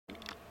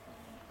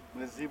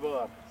من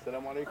الزبار.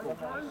 السلام عليكم.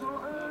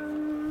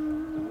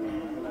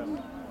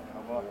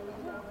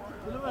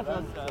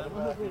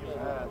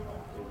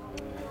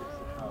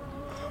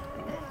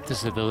 This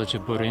is the village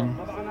of Burin.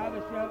 طبعا هذا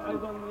الشهر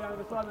ايضا يعني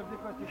بيصادف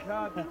ذكرى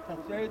استشهاد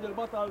الشهيد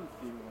البطل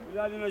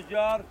بلال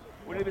النجار،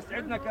 واللي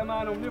بيسعدنا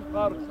كمان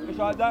وبنفخر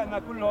بشهدائنا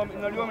كلهم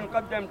انه اليوم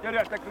نقدم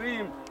درع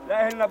تكريم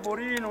لاهلنا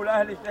بورين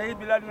ولاهل الشهيد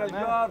بلال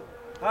النجار.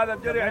 هذا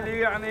الدرع اللي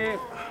يعني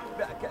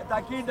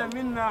تاكيدا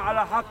منا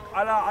على حق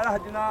على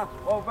عهدنا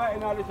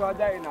ووفائنا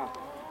لشهدائنا.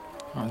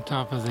 On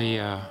top of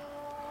the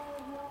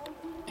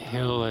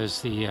hill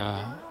is the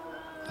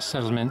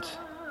settlement.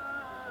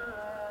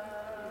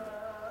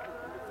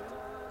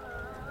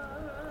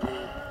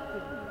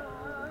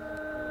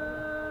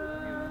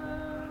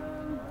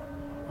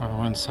 On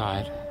one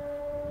side.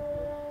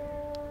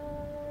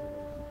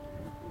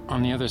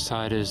 On the other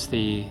side is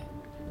the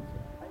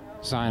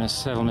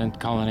Zionist settlement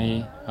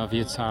colony of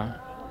Yitzhar.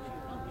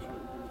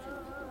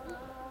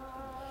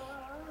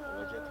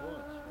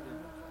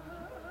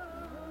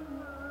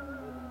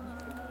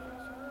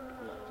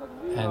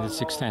 And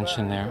its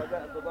extension there.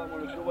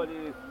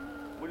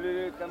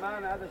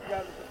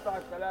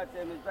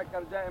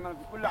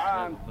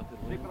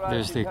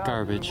 There's the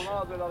garbage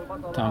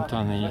dumped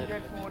on the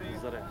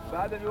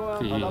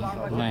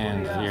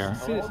land here,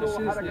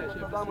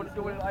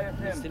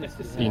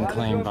 being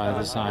claimed by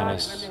the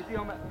Zionists.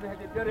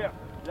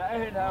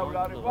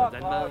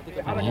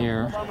 And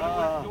here,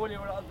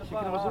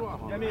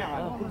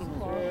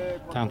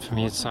 down from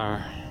Yitzhar,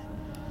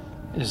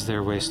 is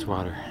their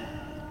wastewater.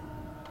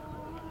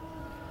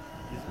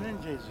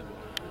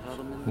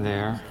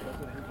 There,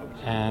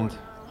 and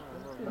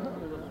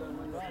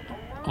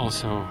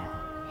also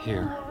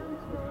here.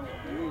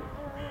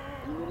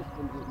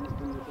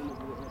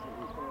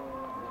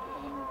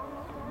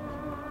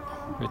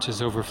 Which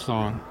is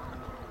overflowing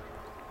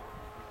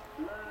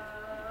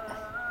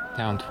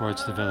down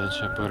towards the village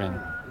of Burin.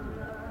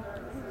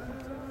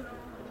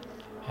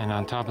 And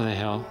on top of the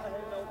hill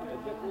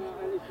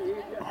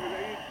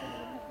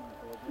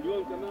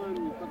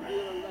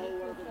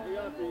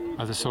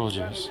are the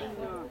soldiers.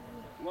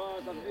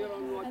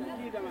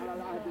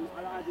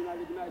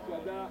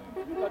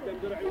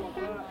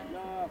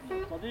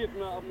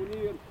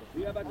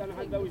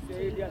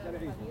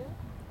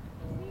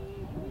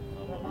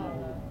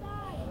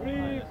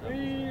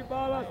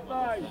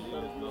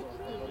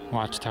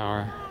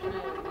 Watchtower.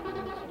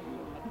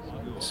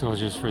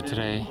 Soldiers for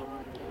today,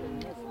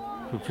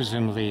 who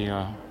presumably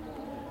are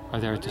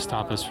there to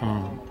stop us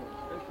from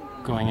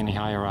going any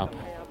higher up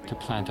to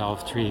plant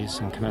olive trees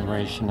in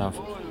commemoration of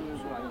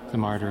the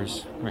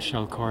martyrs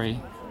Corrie,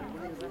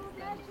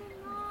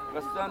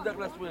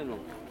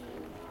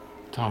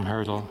 Tom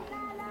Hurndall,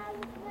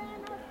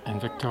 and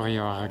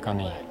Victorio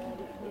Arrangoni.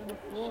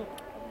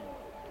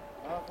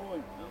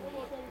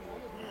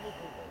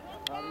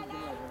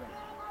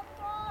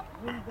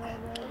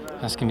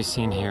 As can be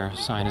seen here,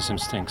 Zionism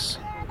stinks.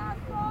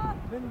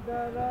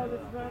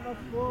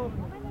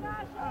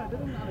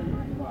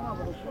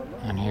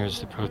 And here's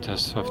the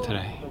protests of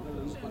today.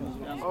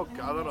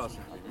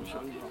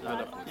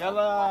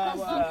 يلا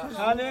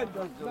خالد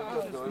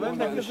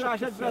بدك تزرع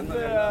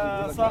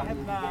شجرة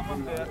صاحبنا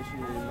منذر.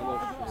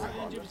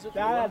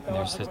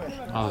 There's the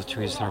olive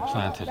trees that are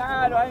planted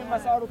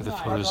with the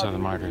photos of the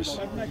martyrs.